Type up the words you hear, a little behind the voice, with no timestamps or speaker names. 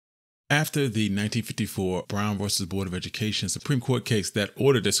After the 1954 Brown versus Board of Education Supreme Court case that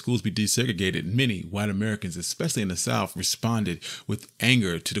ordered that schools be desegregated, many white Americans, especially in the South, responded with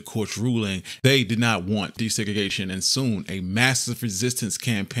anger to the court's ruling. They did not want desegregation, and soon a massive resistance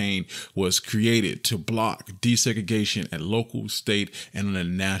campaign was created to block desegregation at local, state, and on a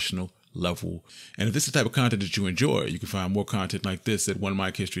national level. And if this is the type of content that you enjoy, you can find more content like this at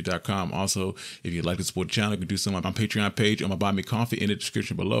onemichistory.com. Also, if you'd like to support the channel, you can do so on my Patreon page or my Buy Me Coffee in the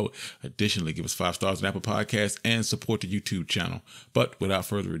description below. Additionally, give us 5 stars on Apple Podcasts and support the YouTube channel. But without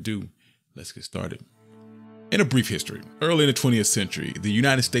further ado, let's get started. In a brief history, early in the 20th century, the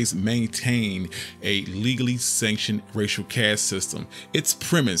United States maintained a legally sanctioned racial caste system. Its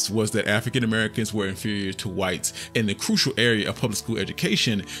premise was that African Americans were inferior to whites. In the crucial area of public school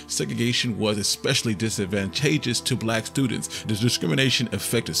education, segregation was especially disadvantageous to black students. The discrimination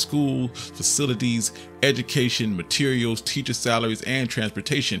affected school, facilities, education, materials, teacher salaries, and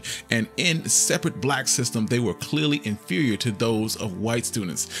transportation. And in separate black systems, they were clearly inferior to those of white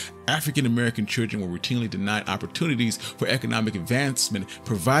students. African American children were routinely denied opportunities for economic advancement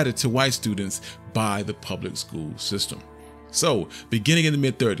provided to white students by the public school system. So, beginning in the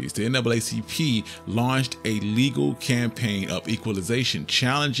mid-30s, the NAACP launched a legal campaign of equalization,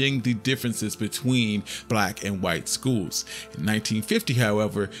 challenging the differences between black and white schools. In 1950,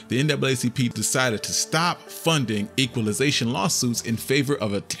 however, the NAACP decided to stop funding equalization lawsuits in favor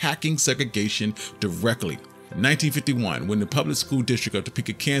of attacking segregation directly. In 1951, when the public school district of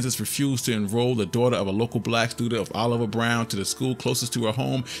Topeka, Kansas refused to enroll the daughter of a local black student of Oliver Brown to the school closest to her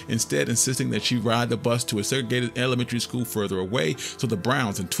home, instead insisting that she ride the bus to a segregated elementary school further away, so the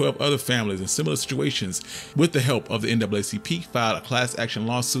Browns and 12 other families in similar situations, with the help of the NAACP, filed a class action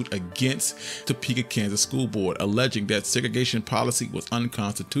lawsuit against Topeka, Kansas School Board, alleging that segregation policy was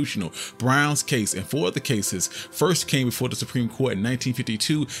unconstitutional. Brown's case and 4 other cases first came before the Supreme Court in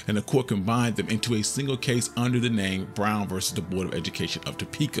 1952, and the court combined them into a single case under the name Brown versus the Board of Education of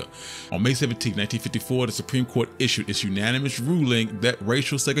Topeka. On May 17, 1954, the Supreme Court issued its unanimous ruling that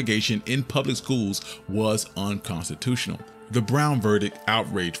racial segregation in public schools was unconstitutional. The Brown verdict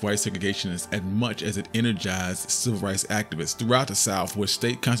outraged white segregationists as much as it energized civil rights activists. Throughout the South, where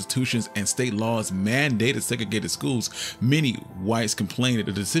state constitutions and state laws mandated segregated schools, many whites complained that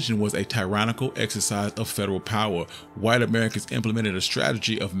the decision was a tyrannical exercise of federal power. White Americans implemented a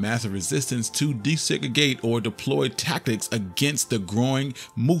strategy of massive resistance to desegregate or deployed tactics against the growing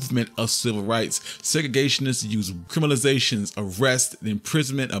movement of civil rights. Segregationists used criminalizations, arrests, the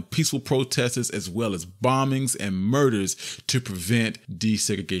imprisonment of peaceful protesters, as well as bombings and murders to prevent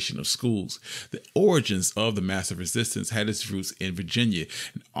desegregation of schools. The origins of the massive resistance had its roots in Virginia.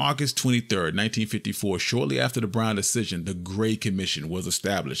 On August 23, 1954, shortly after the Brown decision, the Gray Commission was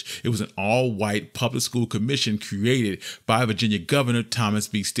established. It was an all-white public school commission created by Virginia Governor Thomas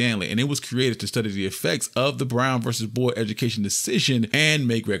B. Stanley, and it was created to study the effects of the Brown versus Board education decision and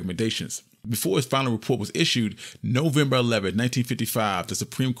make recommendations. Before its final report was issued, November 11, 1955, the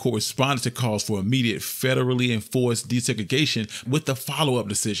Supreme Court responded to calls for immediate federally enforced desegregation with the follow-up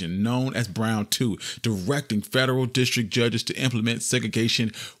decision known as Brown 2, directing federal district judges to implement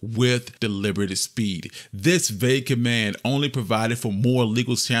segregation with deliberate speed. This vague command only provided for more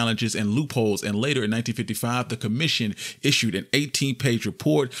legal challenges and loopholes, and later in 1955, the commission issued an 18-page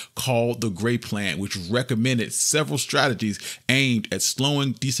report called the Gray Plan, which recommended several strategies aimed at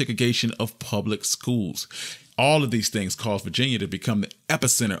slowing desegregation of public schools. All of these things caused Virginia to become the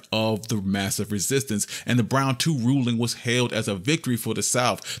epicenter of the massive resistance, and the Brown 2 ruling was hailed as a victory for the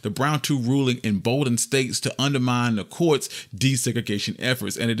South. The Brown 2 ruling emboldened states to undermine the court's desegregation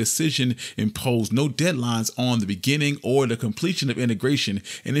efforts, and the decision imposed no deadlines on the beginning or the completion of integration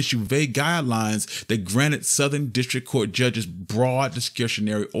and issued vague guidelines that granted Southern District Court judges broad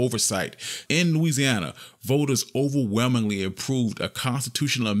discretionary oversight. In Louisiana, voters overwhelmingly approved a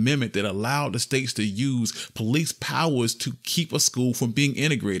constitutional amendment that allowed the states to use police powers to keep a school from being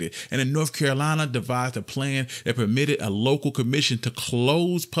integrated. And in North Carolina, devised a plan that permitted a local commission to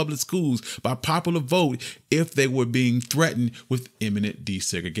close public schools by popular vote if they were being threatened with imminent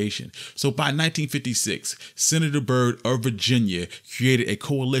desegregation. So by 1956, Senator Byrd of Virginia created a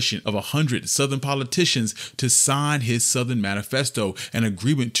coalition of 100 Southern politicians to sign his Southern Manifesto, an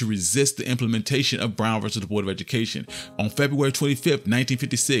agreement to resist the implementation of Brown versus the Board of Education. On February 25,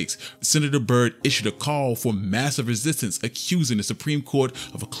 1956, Senator Byrd issued a call for for massive resistance, accusing the Supreme Court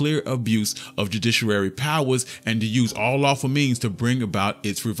of a clear abuse of judiciary powers and to use all lawful means to bring about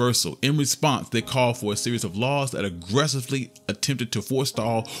its reversal. In response, they called for a series of laws that aggressively attempted to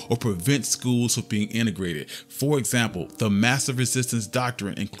forestall or prevent schools from being integrated. For example, the massive resistance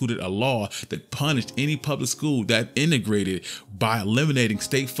doctrine included a law that punished any public school that integrated by eliminating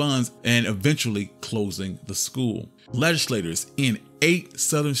state funds and eventually closing the school. Legislators in 8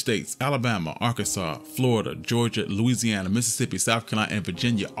 southern states, Alabama, Arkansas, Florida, Georgia, Louisiana, Mississippi, South Carolina, and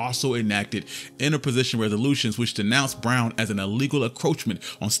Virginia, also enacted interposition resolutions which denounced Brown as an illegal encroachment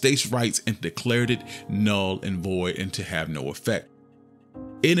on states' rights and declared it null and void and to have no effect.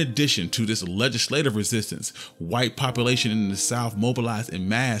 In addition to this legislative resistance, white population in the South mobilized en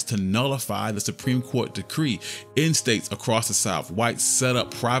masse to nullify the Supreme Court decree. In states across the South, whites set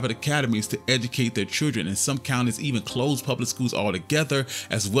up private academies to educate their children, and some counties even closed public schools altogether,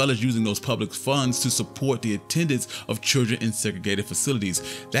 as well as using those public funds to support the attendance of children in segregated facilities.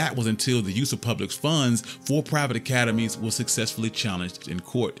 That was until the use of public funds for private academies was successfully challenged in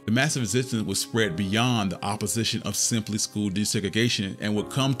court. The massive resistance was spread beyond the opposition of simply school desegregation and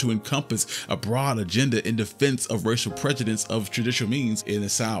would come to encompass a broad agenda in defense of racial prejudice of traditional means in the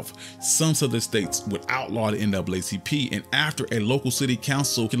South. Some southern states would outlaw the NAACP, and after a local city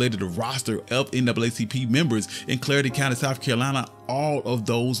council calculated a roster of NAACP members in Clarity County, South Carolina, all of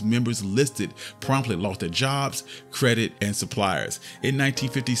those members listed promptly lost their jobs, credit, and suppliers. In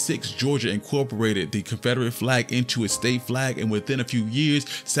 1956, Georgia incorporated the Confederate flag into its state flag, and within a few years,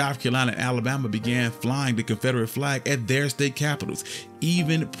 South Carolina and Alabama began flying the Confederate flag at their state capitals.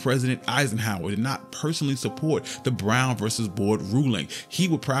 Even President Eisenhower did not personally support the Brown versus Board ruling. He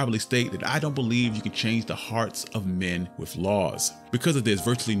would privately state that, "I don't believe you can change the hearts of men with laws." Because of this,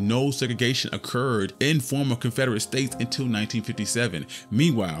 virtually no segregation occurred in former Confederate states until 1957.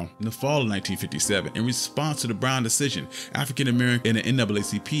 Meanwhile, in the fall of 1957, in response to the Brown decision, African American and the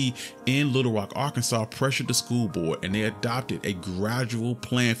NAACP in Little Rock, Arkansas pressured the school board, and they adopted a gradual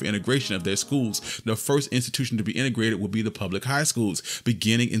plan for integration of their schools. The first institution to be integrated would be the public high schools,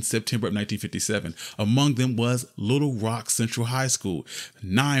 beginning in September of 1957. Among them was Little Rock Central High School.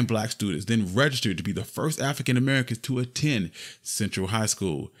 9 black students then registered to be the first African Americans to attend Central High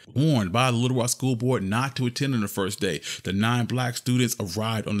School. Warned by the Little Rock School Board not to attend on the first day, the 9 black students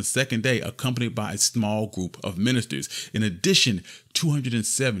arrived on the second day, accompanied by a small group of ministers. In addition,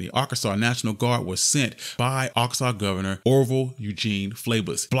 270 Arkansas National Guard was sent by Arkansas Governor Orville Eugene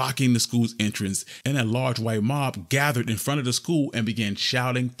Flaibus, blocking the school's entrance, and a large white mob gathered in front of the school and began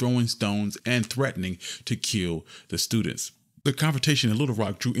shouting, throwing stones, and threatening to kill the students. The confrontation in Little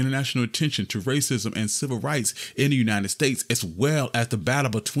Rock drew international attention to racism and civil rights in the United States, as well as the battle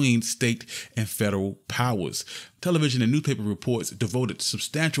between state and federal powers. Television and newspaper reports devoted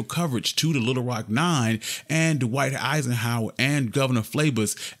substantial coverage to the Little Rock Nine, and Dwight Eisenhower and Governor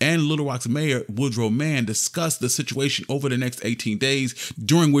Flaibus and Little Rock's mayor Woodrow Mann discussed the situation over the next 18 days,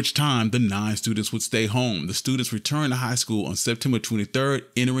 during which time the 9 students would stay home. The students returned to high school on September 23rd,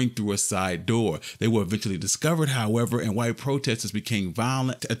 entering through a side door. They were eventually discovered, however, and white protesters became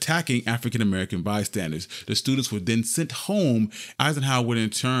violent, attacking African American bystanders. The students were then sent home. Eisenhower would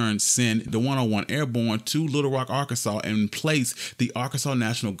in turn send the 101 Airborne to Little Rock, Arkansas, and place the Arkansas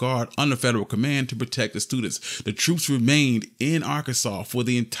National Guard under federal command to protect the students. The troops remained in Arkansas for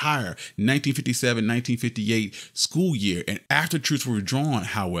the entire 1957-1958 school year, and after troops were withdrawn,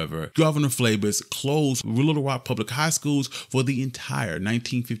 however, Governor Flaibus closed Little Rock public high schools for the entire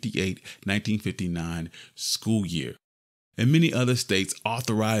 1958-1959 school year. And many other states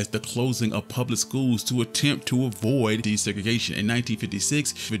authorized the closing of public schools to attempt to avoid desegregation. In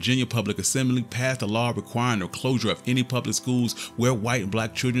 1956, Virginia Public Assembly passed a law requiring the closure of any public schools where white and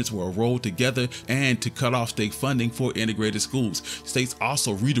black children were enrolled together, and to cut off state funding for integrated schools. States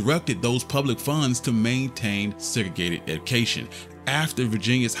also redirected those public funds to maintain segregated education. After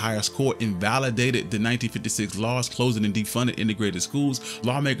Virginia's highest court invalidated the 1956 laws closing and defunding integrated schools,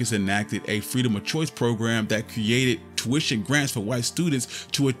 lawmakers enacted a freedom of choice program that created tuition grants for white students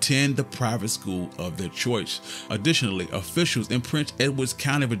to attend the private school of their choice. Additionally, officials in Prince Edward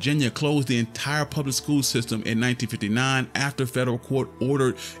County, Virginia closed the entire public school system in 1959 after federal court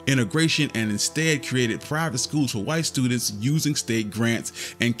ordered integration, and instead created private schools for white students using state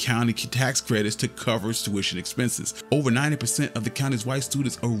grants and county tax credits to cover tuition expenses. Over 90% of the county's white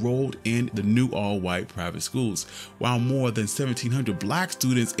students enrolled in the new all-white private schools, while more than 1,700 black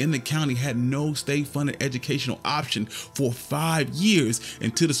students in the county had no state-funded educational option for 5 years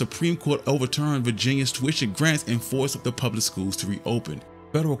until the Supreme Court overturned Virginia's tuition grants and forced the public schools to reopen.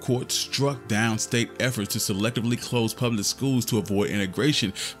 Federal courts struck down state efforts to selectively close public schools to avoid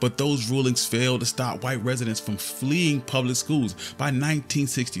integration, but those rulings failed to stop white residents from fleeing public schools. By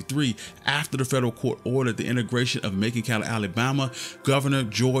 1963, after the federal court ordered the integration of Macon County, Alabama, Governor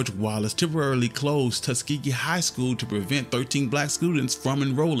George Wallace temporarily closed Tuskegee High School to prevent 13 black students from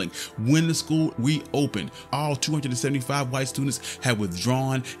enrolling. When the school reopened, all 275 white students had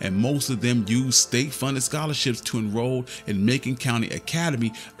withdrawn, and most of them used state-funded scholarships to enroll in Macon County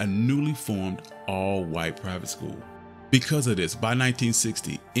Academy, a newly formed all-white private school. Because of this, by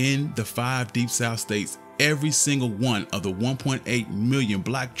 1960, in the 5 Deep South states, every single one of the 1.8 million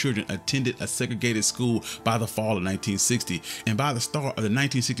black children attended a segregated school by the fall of 1960. And by the start of the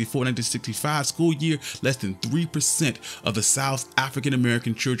 1964-1965 school year, less than 3% of the South's African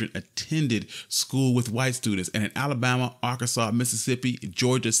American children attended school with white students. And in Alabama, Arkansas, Mississippi,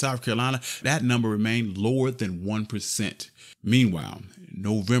 Georgia, South Carolina, that number remained lower than 1%. Meanwhile,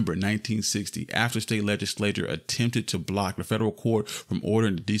 November 1960, after state legislature attempted to block the federal court from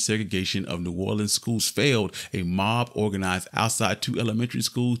ordering the desegregation of New Orleans schools failed, a mob organized outside 2 elementary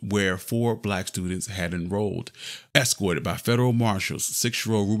schools where 4 black students had enrolled. Escorted by federal marshals,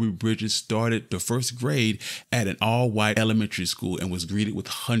 6-year-old Ruby Bridges started the first grade at an all-white elementary school and was greeted with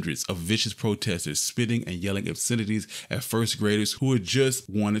hundreds of vicious protesters spitting and yelling obscenities at first graders who had just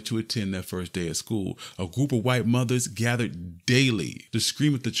wanted to attend their first day of school. A group of white mothers gathered daily to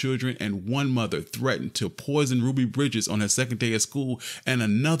scream at the children, and one mother threatened to poison Ruby Bridges on her second day of school, and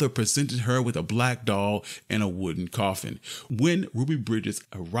another presented her with a black doll and a wooden coffin. When Ruby Bridges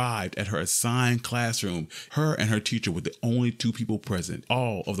arrived at her assigned classroom, her and her teacher were the only 2 people present.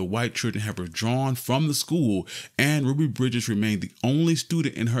 All of the white children had withdrawn from the school, and Ruby Bridges remained the only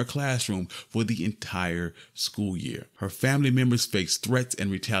student in her classroom for the entire school year. Her family members faced threats and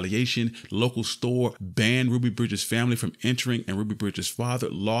retaliation. The local store banned Ruby Bridges' family from entering, and Ruby Bridges' father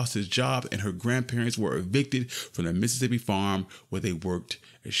lost his job, and her grandparents were evicted from the Mississippi farm where they worked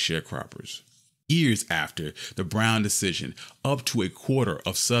as sharecroppers. Years after the Brown decision, up to a quarter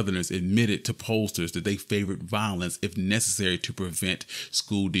of Southerners admitted to pollsters that they favored violence if necessary to prevent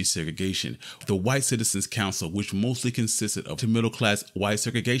school desegregation. The White Citizens Council, which mostly consisted of middle-class white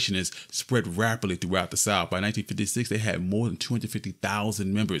segregationists, spread rapidly throughout the South. By 1956, they had more than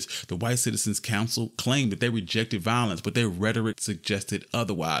 250,000 members. The White Citizens Council claimed that they rejected violence, but their rhetoric suggested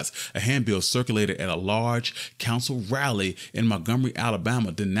otherwise. A handbill circulated at a large council rally in Montgomery,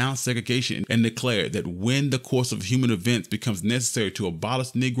 Alabama, denounced segregation and declared that when the course of human events becomes necessary to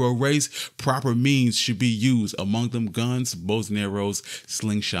abolish the Negro race, proper means should be used, among them guns, bows and arrows,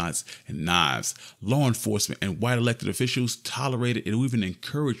 slingshots, and knives. Law enforcement and white elected officials tolerated and even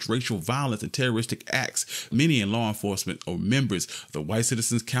encouraged racial violence and terroristic acts. Many in law enforcement are members of the White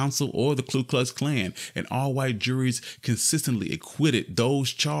Citizens Council or the Ku Klux Klan, and all-white juries consistently acquitted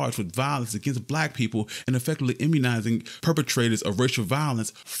those charged with violence against black people and effectively immunizing perpetrators of racial violence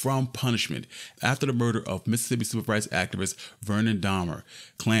from punishment. After the murder of Mississippi civil rights activist Vernon Dahmer,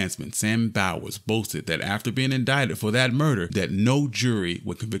 Klansman Sam Bowers boasted that after being indicted for that murder, that no jury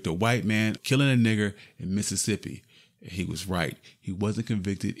would convict a white man killing a nigger in Mississippi. He was right. He wasn't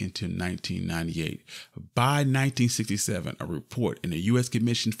convicted until 1998. By 1967, a report in the U.S.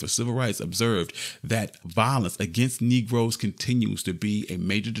 Commission for Civil Rights observed that violence against Negroes continues to be a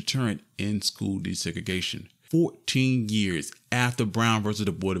major deterrent in school desegregation. 14 years after Brown versus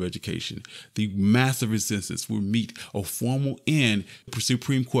the Board of Education, the massive resistance will meet a formal end to the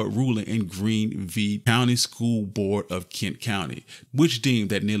Supreme Court ruling in Green v. County School Board of Kent County, which deemed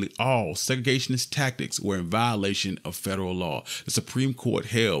that nearly all segregationist tactics were in violation of federal law. The Supreme Court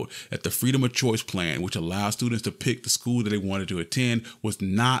held that the Freedom of Choice Plan, which allowed students to pick the school that they wanted to attend, was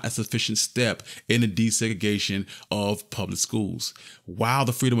not a sufficient step in the desegregation of public schools. While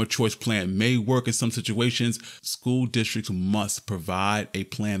the Freedom of Choice Plan may work in some situations, school districts must provide a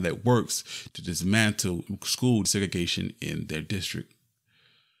plan that works to dismantle school segregation in their district.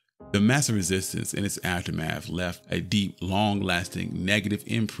 The massive resistance in its aftermath left a deep, long-lasting negative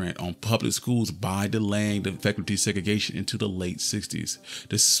imprint on public schools by delaying the effective desegregation into the late 60s.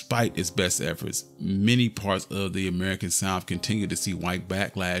 Despite its best efforts, many parts of the American South continued to see white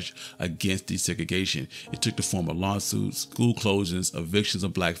backlash against desegregation. It took the form of lawsuits, school closures, evictions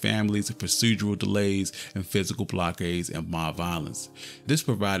of black families, procedural delays, and physical blockades and mob violence. This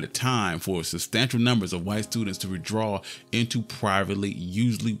provided time for substantial numbers of white students to withdraw into privately,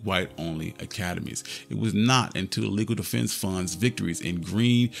 usually white-only academies. It was not until the Legal Defense Fund's victories in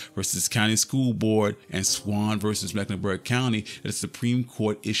Green versus County School Board and Swan versus Mecklenburg County that the Supreme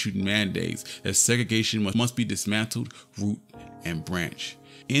Court issued mandates that segregation must be dismantled root and branch.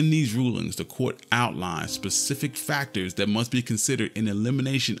 In these rulings, the court outlined specific factors that must be considered in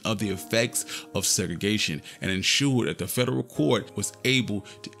elimination of the effects of segregation and ensured that the federal court was able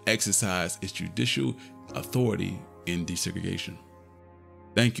to exercise its judicial authority in desegregation.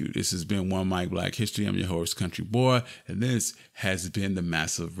 Thank you. This has been One Mic Black History. I'm your host, Country Boy, and this has been The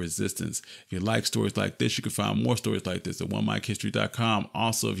Massive Resistance. If you like stories like this, you can find more stories like this at onemichistory.com.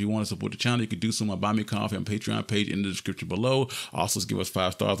 Also, if you want to support the channel, you can do so on my Buy Me Coffee and Patreon page in the description below. Also, give us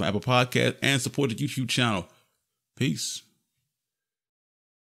 5 stars on Apple Podcasts and support the YouTube channel. Peace.